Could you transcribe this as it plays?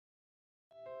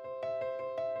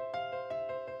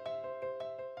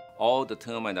All the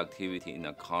termite activity in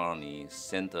a colony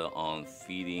center on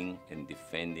feeding and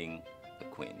defending the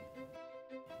queen.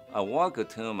 A worker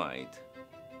termite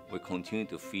will continue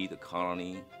to feed the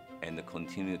colony and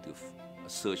continue to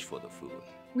search for the food.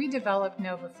 We developed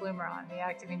novaflumaron, the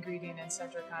active ingredient in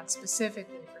Sentricon,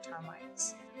 specifically for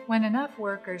termites. When enough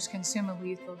workers consume a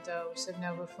lethal dose of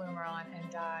novaflumaron and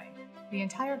die, the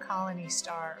entire colony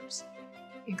starves,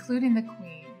 including the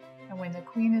queen, and when the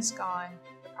queen is gone,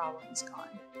 the problem is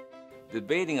gone. The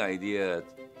baiting idea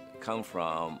comes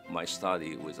from my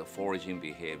study with the foraging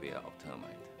behavior of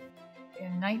termite.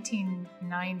 In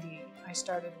 1990, I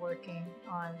started working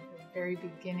on the very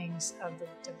beginnings of the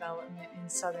development in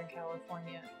Southern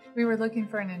California. We were looking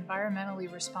for an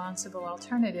environmentally responsible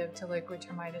alternative to liquid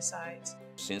termiticides.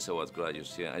 Since I was a graduate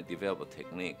student, I developed a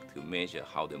technique to measure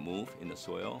how they move in the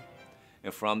soil.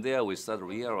 And from there, we started to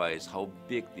realize how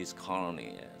big this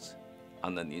colony is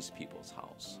underneath people's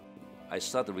house. I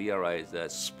started to realize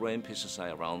that spraying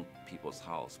pesticide around people's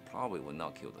house probably will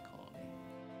not kill the colony.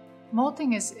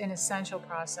 Molting is an essential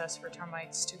process for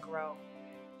termites to grow.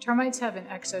 Termites have an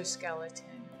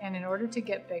exoskeleton, and in order to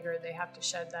get bigger, they have to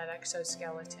shed that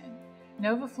exoskeleton.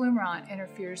 Novaflumaron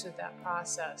interferes with that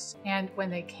process, and when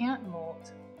they can't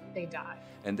molt, they die.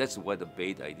 And that's where the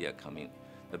bait idea comes in.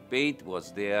 The bait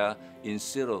was there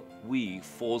instead of we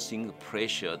forcing the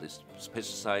pressure, this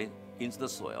pesticide into the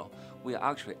soil, we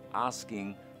are actually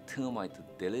asking termites to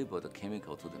deliver the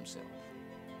chemical to themselves.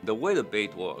 The way the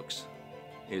bait works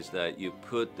is that you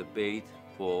put the bait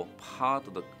for part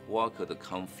of the worker to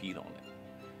come feed on it.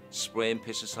 Spraying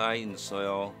pesticide in the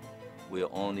soil will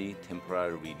only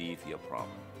temporarily relieve your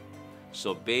problem.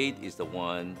 So bait is the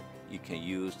one you can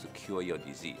use to cure your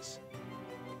disease.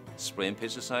 Spraying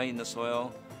pesticide in the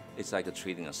soil is like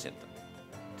treating a symptom.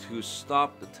 To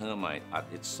stop the termite at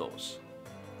its source,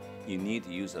 you need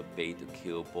to use a bait to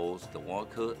kill both the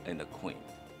worker and the queen.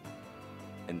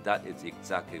 And that is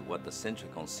exactly what the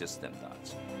Sentricon system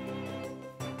does.